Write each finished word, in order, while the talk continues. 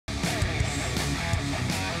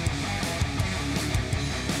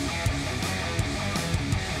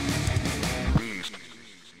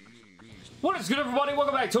What is good, everybody?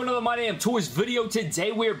 Welcome back to another My Damn Toys video.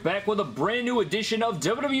 Today we're back with a brand new edition of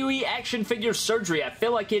WWE Action Figure Surgery. I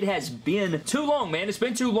feel like it has been too long, man. It's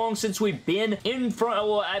been too long since we've been in front.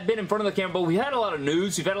 Well, I've been in front of the camera, but we've had a lot of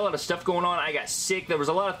news. We've had a lot of stuff going on. I got sick. There was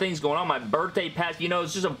a lot of things going on. My birthday passed. You know,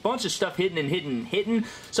 it's just a bunch of stuff hitting.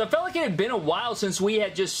 So I felt like it had been a while since we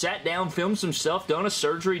had just sat down, filmed some stuff, done a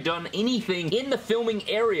surgery, done anything in the filming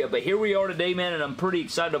area. But here we are today, man, and I'm pretty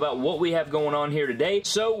excited about what we have going on here today.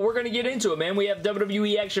 So we're going to get into it, man. We have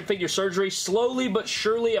WWE Action Figure Surgery slowly but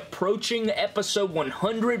surely approaching episode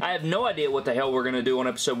 100. I have no idea what the hell we're going to do on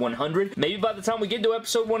episode 100. Maybe by the time we get to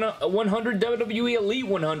episode 100, WWE Elite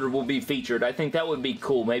 100 will be featured. I think that would be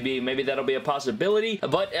cool. Maybe that'll be a possibility.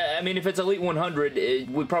 But, I mean, if it's Elite 100,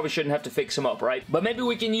 we probably shouldn't have to fix them up, right? But maybe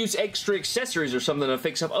we can use extra accessories or something to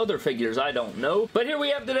fix up other figures. I don't know. But here we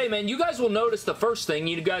have today, man. You guys will notice the first thing.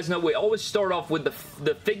 You guys know we always start off with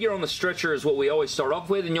the figure on the stretcher is what we always start off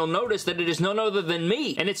with, and you'll notice that it is none other than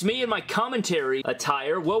me. And it's me in my commentary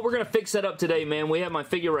attire. Well, we're going to fix that up today, man. We have my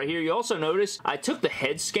figure right here. You also notice I took the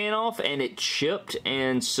head scan off and it chipped,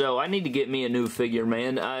 and so I need to get me a new figure,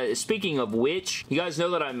 man. Speaking of which, you guys know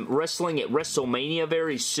that I'm wrestling at WrestleMania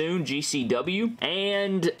very soon, GCW,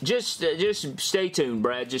 and just stay tuned,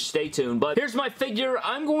 Brad. Just stay tuned. But here's my figure.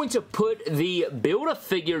 I'm going to put the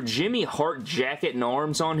Build-A-Figure Jimmy Hart jacket and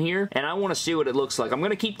arms on here, and I want to see what it looks like. I'm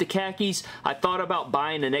going to keep the khakis. I thought about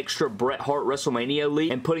buying an extra Bret Hart WrestleMania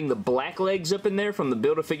Elite and putting the black legs up in there from the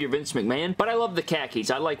Build-A-Figure Vince McMahon, but I love the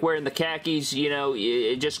khakis. I like wearing the khakis, you know,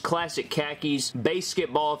 just classic khakis.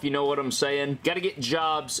 Basketball, if you know what I'm saying. Gotta get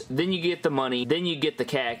jobs, then you get the money, then you get the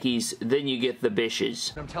khakis, then you get the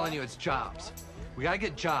bishes. I'm telling you, it's jobs. We gotta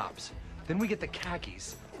get jobs, then we get the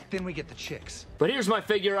khakis, then we get the chicks. But here's my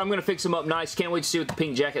figure. I'm going to fix him up nice. Can't wait to see what the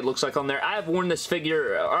pink jacket looks like on there. I've worn this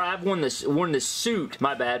figure, or I've worn this suit.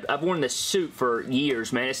 My bad. I've worn this suit for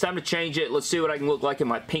years, man. It's time to change it. Let's see what I can look like in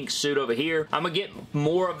my pink suit over here. I'm going to get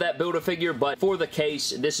more of that Build-A-Figure, but for the case,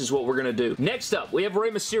 this is what we're going to do. Next up, we have Rey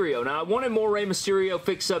Mysterio. Now, I wanted more Rey Mysterio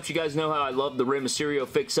fix-ups. You guys know how I love the Rey Mysterio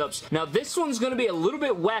fix-ups. Now, this one's going to be a little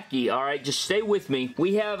bit wacky, alright? Just stay with me.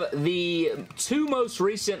 We have the two most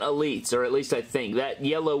recent Elites, or at least I think. That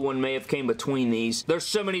yellow one may have came between these. There's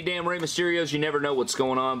so many damn Rey Mysterios, you never know what's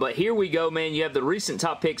going on, but here we go, man. You have the recent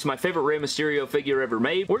top picks, my favorite Rey Mysterio figure ever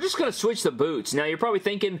made. We're just going to switch the boots. Now, you're probably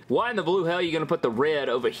thinking, why in the blue hell are you going to put the red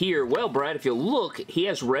over here? Well, Brad, if you look, he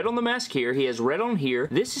has red on the mask here. He has red on here.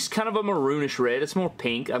 This is kind of a maroonish red. It's more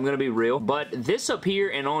pink. I'm going to be real, but this up here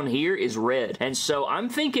and on here is red, and so I'm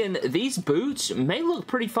thinking these boots may look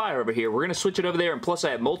pretty fire over here. We're going to switch it over there, and plus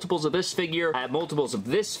I have multiples of this figure. I have multiples of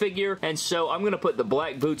this figure, and so I'm going to put the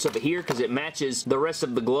black boots over here because it matches the rest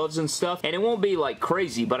of the gloves and stuff, and it won't be like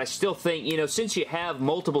crazy, but I still think, you know, since you have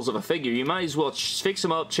multiples of a figure, you might as well fix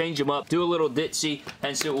them up, change them up, do a little ditzy,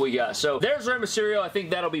 and see what we got. So there's Rey Mysterio. I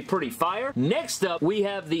think that'll be pretty fire. Next up, we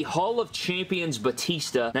have the Hall of Champions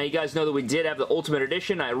Batista. Now, you guys know that we did have the Ultimate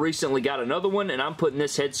Edition. I recently got another one, and I'm putting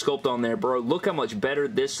this head sculpt on there, bro. Look how much better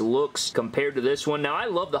this looks compared to this one. Now, I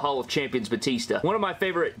love the Hall of Champions Batista. One of my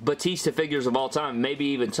favorite Batista figures of all time, maybe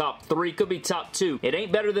even top 3, could be top 2. It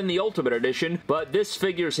ain't better than the Ultimate Edition, but this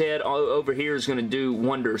figure's head over here is going to do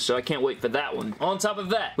wonders, so I can't wait for that one. On top of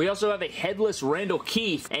that, we also have a headless Randall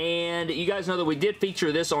Keith, and you guys know that we did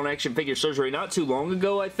feature this on Action Figure Surgery not too long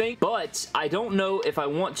ago, I think, but I don't know if I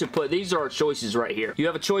want to put, these are our choices right here. You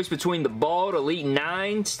have a choice between the bald Elite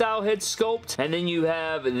 9 style head sculpt, and then you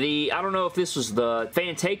have the, I don't know if this was the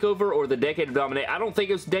Fan Takeover or the Decade of Domination. I don't think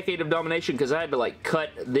it was Decade of Domination because I had to like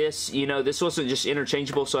cut this, you know, this wasn't just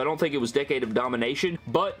interchangeable, so I don't think it was Decade of Domination,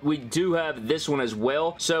 but we do have this one as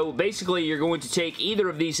well. So basically, you're going to take either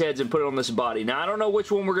of these heads and put it on this body. Now, I don't know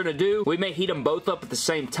which one we're going to do. We may heat them both up at the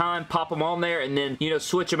same time, pop them on there, and then, you know,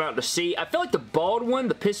 switch them out to see. I feel like the bald one,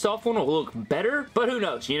 the pissed off one, will look better, but who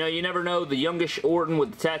knows? You know, you never know. The youngish Orton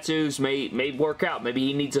with the tattoos may work out. Maybe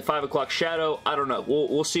he needs a 5 o'clock shadow. I don't know.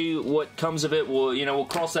 We'll see what comes of it. We'll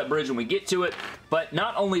cross that bridge when we get to it. But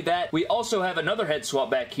not only that, we also have another head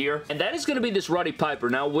swap back here, and that is going to be this Roddy Piper.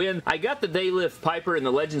 Now, when I got the Daylift Piper and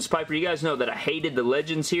the Legends Piper, you guys know that I hated the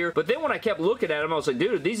Legends here, but then when I kept looking at them, I was like,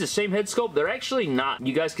 dude, are these the same head sculpt? They're actually not.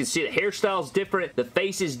 You guys can see the hairstyle's different, the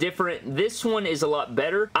face is different. This one is a lot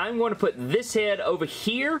better. I'm going to put this head over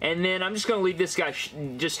here, and then I'm just going to leave this guy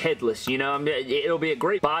just headless, you know? It'll be a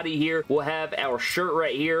great body here. We'll have our shirt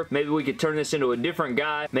right here. Maybe we could turn this into a different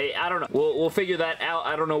guy. Maybe, I don't know. We'll figure that out.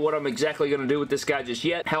 I don't know what I'm exactly going to do with this guy just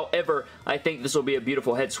yet. However, I think this will be a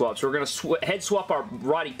beautiful head swap. So we're going to head swap our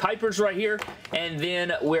Roddy Pipers right here, and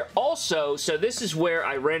then we're also also, so this is where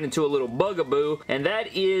I ran into a little bugaboo, and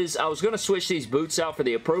that is I was going to switch these boots out for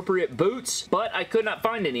the appropriate boots, but I could not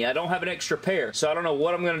find any. I don't have an extra pair, so I don't know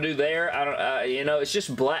what I'm going to do there. I don't, you know, it's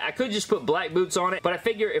just black. I could just put black boots on it, but I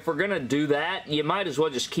figure if we're going to do that, you might as well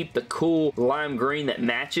just keep the cool lime green that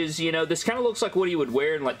matches, you know. This kind of looks like what he would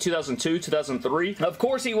wear in like 2002, 2003. Of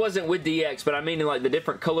course, he wasn't with DX, but I mean in like the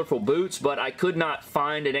different colorful boots, but I could not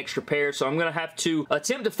find an extra pair, so I'm going to have to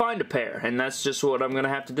attempt to find a pair, and that's just what I'm going to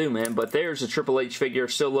have to do, man. But there's a Triple H figure.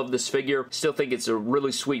 Still love this figure. Still think it's a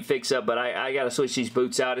really sweet fix-up, but I got to switch these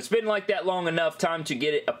boots out. It's been like that long enough. Time to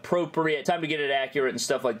get it appropriate. Time to get it accurate and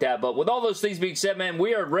stuff like that. But with all those things being said, man,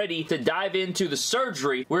 we are ready to dive into the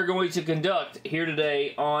surgery we're going to conduct here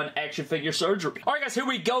today on Action Figure Surgery. Alright guys, here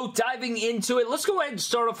we go, diving into it. Let's go ahead and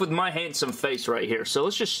start off with my handsome face right here. So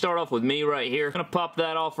let's just start off with me right here. I'm gonna pop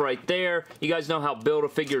that off right there. You guys know how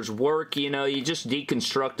Build-A-Figures work, you know, you just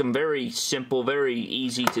deconstruct them. Very simple, very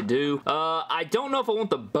easy to do. I don't know if I want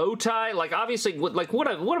the bow tie. Like, obviously, what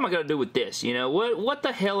am I gonna do with this? You know, what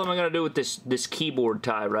the hell am I gonna do with this keyboard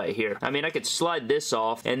tie right here? I mean, I could slide this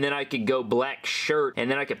off, and then I could go black shirt, and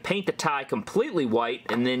then I could paint the tie completely white,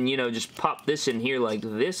 and then, you know, just pop this in here like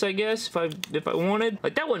this, I guess, if I wanted.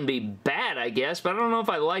 Like, that wouldn't be bad, I guess, but I don't know if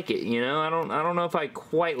I like it, you know? I don't know if I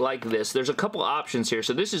quite like this. There's a couple options here.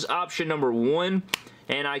 So this is option number 1,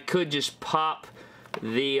 and I could just pop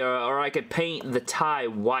the, or I could paint the tie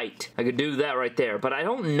white. I could do that right there, but I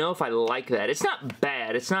don't know if I like that. It's not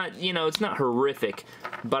bad. It's not, you know, it's not horrific,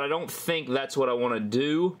 but I don't think that's what I want to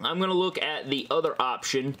do. I'm going to look at the other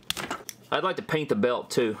option. I'd like to paint the belt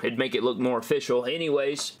too. It'd make it look more official.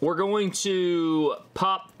 Anyways, we're going to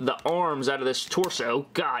pop the arms out of this torso.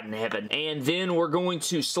 God in heaven. And then we're going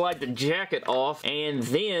to slide the jacket off. And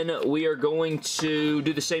then we are going to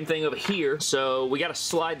do the same thing over here. So we got to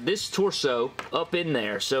slide this torso up in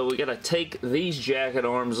there. So we got to take these jacket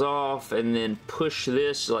arms off and then push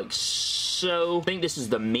this like so. I think this is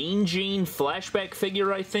the Mean Gene flashback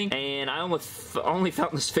figure, I think. And I only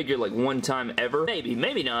found this figure like one time ever.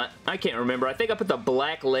 Maybe not. I can't remember. I think I put the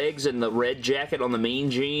black legs and the red jacket on the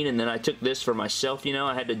Mean Gene, and then I took this for myself, you know.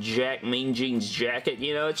 I had to jack Mean Gene's jacket,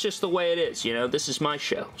 you know. It's just the way it is, you know. This is my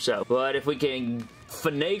show. So, but if we can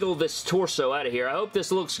finagle this torso out of here. I hope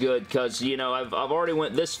this looks good because, you know, I've already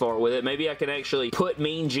went this far with it. Maybe I can actually put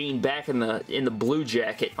Mean Gene back in the blue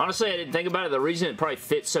jacket. Honestly, I didn't think about it. The reason it probably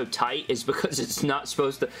fits so tight is because it's not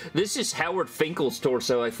supposed to. This is Howard Finkel's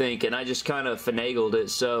torso, I think, and I just kind of finagled it.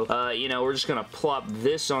 So, you know, we're just going to plop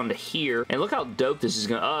this onto here. And look how dope this is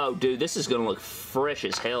going to. Oh, dude, this is going to look fresh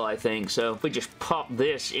as hell, I think. So, if we just pop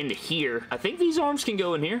this into here, I think these arms can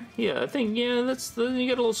go in here. Yeah, I think, yeah, that's you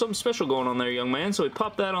got a little something special going on there, young man. So we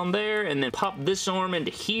pop that on there, and then pop this arm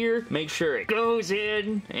into here. Make sure it goes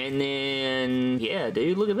in, and then, yeah,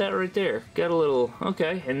 dude, look at that right there. Got a little,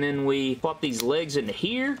 okay, and then we pop these legs into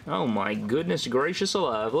here. Oh my goodness gracious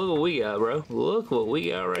alive. Look what we got, bro. Look what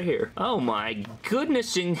we got right here. Oh my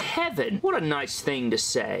goodness in heaven. What a nice thing to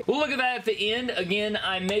say. Well, look at that at the end. Again,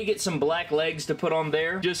 I may get some black legs to put on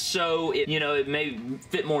there, just so it, you know, it may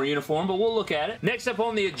fit more uniform, but we'll look at it. Next up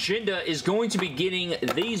on the agenda is going to be getting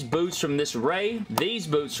these boots from this Ray, these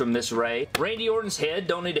boots from this Ray. Randy Orton's head,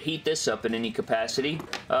 don't need to heat this up in any capacity.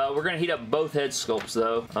 We're going to heat up both head sculpts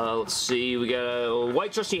though. Let's see, we got a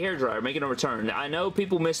white trusty hairdryer making a return. I know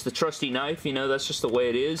people miss the trusty knife, you know, that's just the way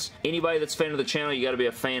it is. Anybody that's a fan of the channel, you got to be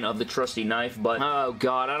a fan of the trusty knife, but oh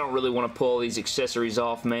god, I don't really want to pull all these accessories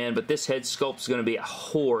off, man, but this head sculpt is going to be a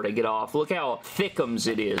whore to get off. Look how thickums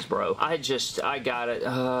it is, bro. I got it.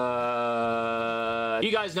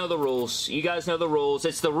 You guys know the rules. You guys know the rules.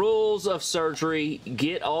 It's the rules of surgery.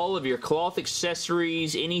 Get all of your cloth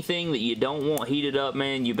accessories, anything that you don't want heated up,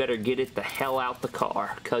 man, you better get it the hell out the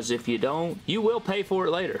car, because if you don't, you will pay for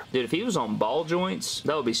it later. Dude, if he was on ball joints,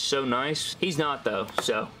 that would be so nice. He's not though,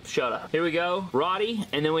 so shut up. Here we go. Roddy,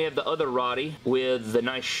 and then we have the other Roddy with the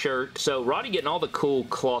nice shirt. So Roddy getting all the cool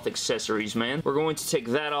cloth accessories, man. We're going to take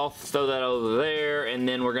that off, throw that over there, and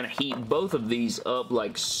then we're going to heat both of these up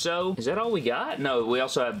like so. Is that all we got? No, we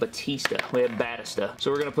also have Batista. We have Batista. So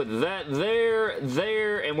we're going to put that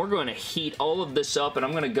there, and we're going to heat all of this up, and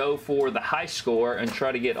I'm going to go for the high score and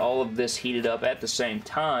try to get all of this heated up at the same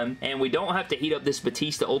time. And we don't have to heat up this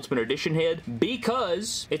Batista Ultimate Edition head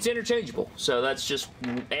because it's interchangeable. So that's just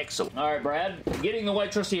excellent. All right, Brad, getting the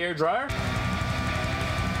white trusty hair dryer.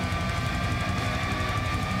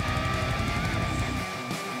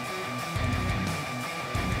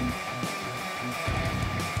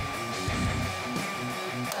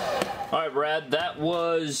 Alright, Brad, that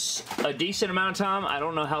was a decent amount of time. I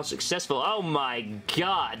don't know how successful. Oh my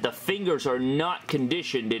god, the fingers are not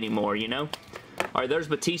conditioned anymore, you know? All right, there's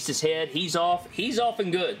Batista's head. He's off. He's off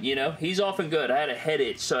and good, you know. He's off and good. I had a head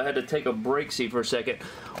itch, so I had to take a break for a second.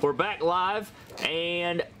 We're back live,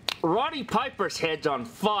 and Roddy Piper's head's on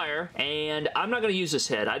fire, and I'm not going to use this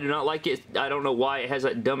head. I do not like it. I don't know why it has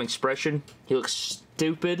that dumb expression. He looks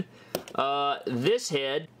stupid. This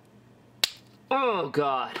head, oh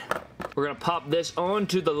god. We're going to pop this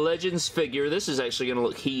onto the Legends figure. This is actually going to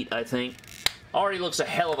look heat, I think. Already looks a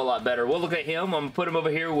hell of a lot better. We'll look at him. I'm going to put him over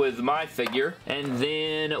here with my figure. And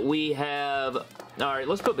then we have... Alright,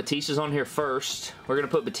 let's put Batista's on here first. We're going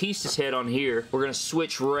to put Batista's head on here. We're going to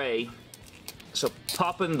switch Rey. So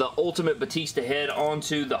popping the Ultimate Batista head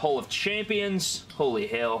onto the Hall of Champions. Holy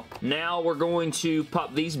hell. Now we're going to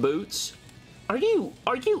pop these boots. Are you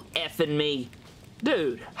effing me?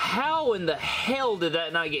 Dude, how in the hell did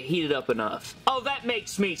that not get heated up enough? Oh, that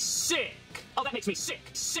makes me sick. Oh, that makes me sick,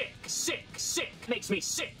 sick, sick, sick. Makes me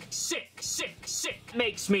sick, sick, sick, sick.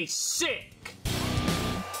 Makes me sick.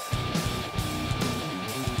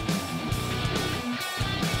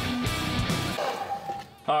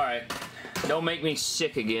 Alright. Don't make me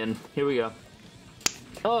sick again. Here we go.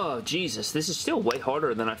 Oh, Jesus. This is still way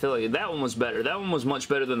harder than I feel like. That one was better. That one was much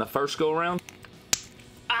better than the first go-around.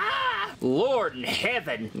 Ah! Lord in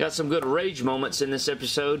heaven. Got some good rage moments in this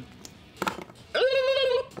episode.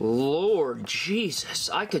 Lord Jesus,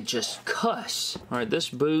 I could just cuss. Alright, this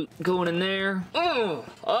boot going in there.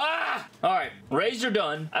 Ah! Alright, Rays are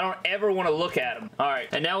done. I don't ever want to look at them. Alright,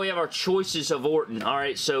 and now we have our choices of Orton.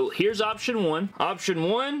 Alright, so here's option 1. Option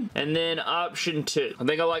 1, and then option 2. I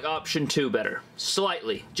think I like option 2 better.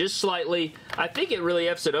 Slightly. Just slightly. I think it really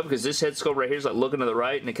F's it up because this head sculpt right here is like looking to the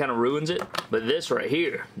right and it kind of ruins it. But this right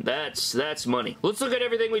here, that's money. Let's look at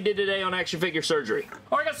everything we did today on Action Figure Surgery.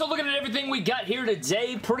 Alright guys, so looking at everything we got here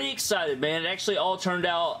today, pretty excited, man. It actually all turned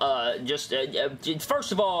out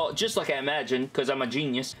first of all, just like I imagined, because I'm a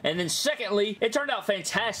genius. And then secondly, it turned out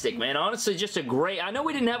fantastic, man. Honestly, just a great... I know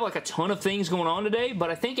we didn't have like a ton of things going on today, but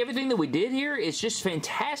I think everything that we did here is just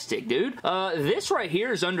fantastic, dude. This right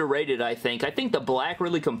here is underrated, I think. I think the black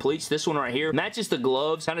really completes this one right here. Matches the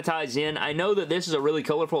gloves, kind of ties in. I know that this is a really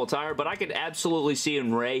colorful attire, but I could absolutely see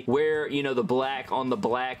in Rey where, you know, the black on the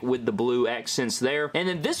black with the blue accents there. And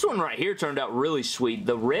then this one right here turned out really sweet.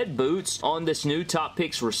 The red boots on this new Top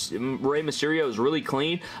Picks Rey Mysterio is really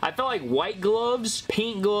clean. I feel like white gloves,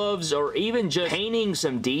 pink gloves, or even just painting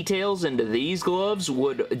some details into these gloves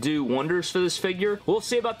would do wonders for this figure. We'll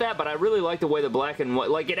see about that, but I really like the way the black and white,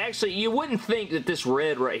 like it actually, you wouldn't think that this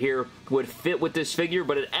red right here would fit with this figure,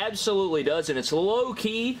 but it absolutely does, and it's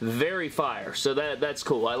low-key very fire, so that's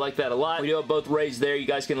cool. I like that a lot. We do have both Reys there. You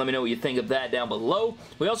guys can let me know what you think of that down below.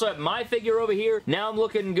 We also have my figure over here. Now I'm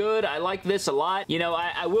looking good. I like this a lot. You know,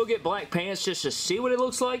 I will get black pants just to see what it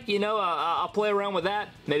looks like. You know, I'll play around with that.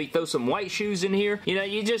 Maybe throw some white shoes in here. You know,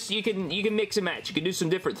 you can mix and match. You can do some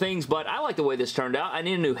different things, but I like the way this turned out. I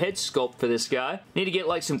need a new head sculpt for this guy. Need to get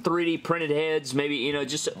like some 3D printed heads. Maybe, you know,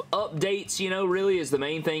 just updates, you know, really is the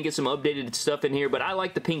main thing. Get some updated stuff in here, but I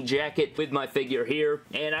like the pink jacket with my figure here,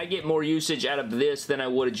 and I get more usage out of this than I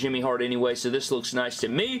would a Jimmy Hart anyway, so this looks nice to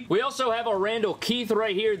me. We also have our Randall Keith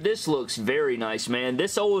right here. This looks very nice, man.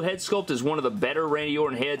 This old head sculpt is one of the better Randy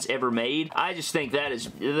Orton heads ever made. I just think that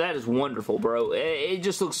is wonderful, bro. It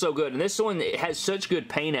just looks so good, and this one has such good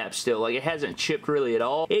paint apps still. Like, it hasn't chipped really at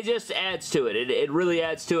all. It just adds to it. It really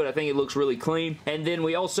adds to it. I think it looks really clean. And then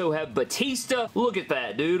we also have Batista. Look at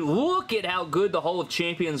that, dude. Look at how good the Hall of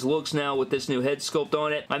Champions looks now with this new head sculpt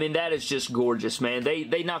on it. I mean, that is just gorgeous, man.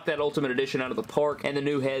 They knocked that Ultimate Edition out of the park, and the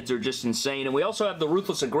new heads are just insane. And we also have the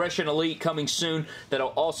Ruthless Aggression Elite coming soon that'll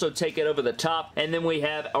also take it over the top. And then we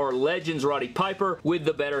have our Legends Roddy Piper with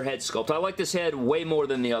the better head sculpt. I like this head way more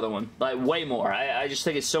than the other one. Like, way more. I just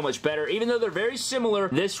think it's so much better. Even though they're very similar,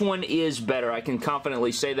 this one is better. I can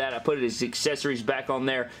confidently say that. I put his accessories back on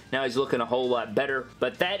there. Now he's looking a whole lot better.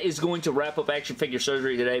 But that is going to wrap up Action Figure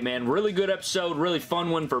Surgery today, man. Really good episode. Really fun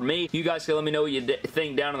one for me. You guys can let me know what you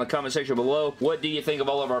think down in the comment section below. What do you think of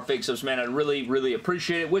all of our fix-ups, man? I'd really, really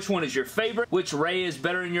appreciate it. Which one is your favorite? Which Rey is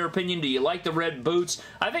better in your opinion? Do you like the red boots?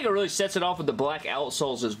 I think it really sets it off with the black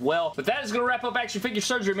outsoles as well. But that is going to wrap up Action Figure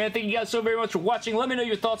Surgery, man. Thank you guys so very much for watching. Let me know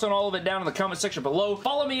your thoughts on all of it down in the comment section below.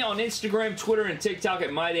 Follow me on Instagram, Twitter, and TikTok at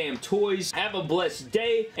MyDamnToys. Have a blessed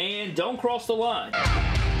day, and don't cross the line.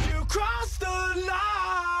 You crossed the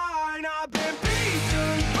line. I've been